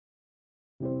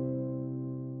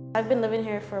I've been living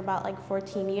here for about like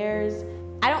 14 years.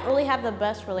 I don't really have the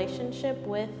best relationship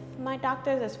with my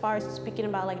doctors as far as speaking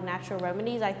about like natural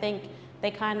remedies. I think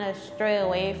they kind of stray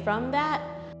away from that.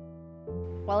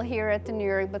 Well, here at the New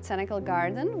York Botanical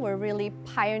Garden, we're really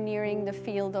pioneering the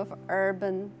field of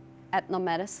urban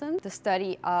ethnomedicine, the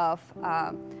study of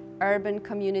urban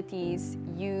communities'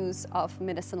 use of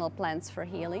medicinal plants for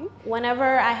healing.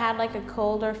 Whenever I had like a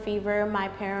cold or fever, my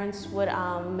parents would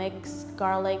mix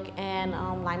garlic and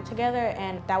lime together,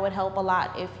 and that would help a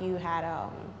lot if you had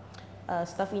a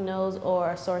stuffy nose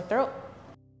or a sore throat.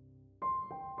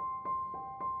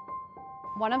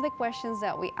 One of the questions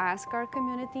that we ask our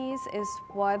communities is,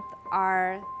 what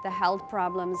are the health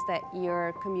problems that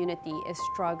your community is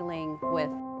struggling with?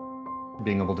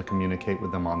 Being able to communicate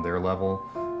with them on their level,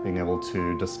 being able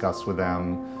to discuss with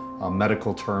them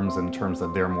medical terms and terms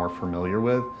that they're more familiar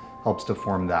with, helps to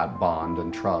form that bond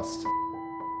and trust.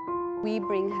 We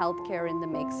bring healthcare in the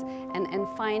mix, and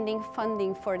finding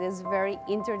funding for this very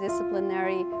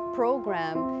interdisciplinary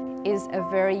program is a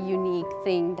very unique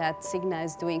thing that Cigna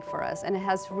is doing for us, and it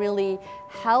has really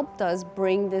helped us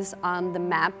bring this on the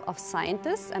map of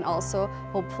scientists, and also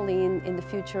hopefully in the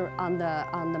future on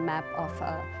the map of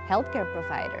healthcare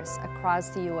providers across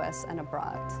the US and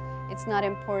abroad. It's not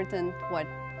important what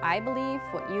I believe,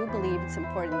 what you believe, it's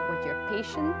important what your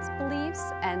patient believes,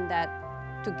 and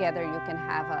that together you can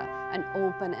have an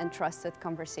open and trusted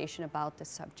conversation about this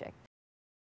subject.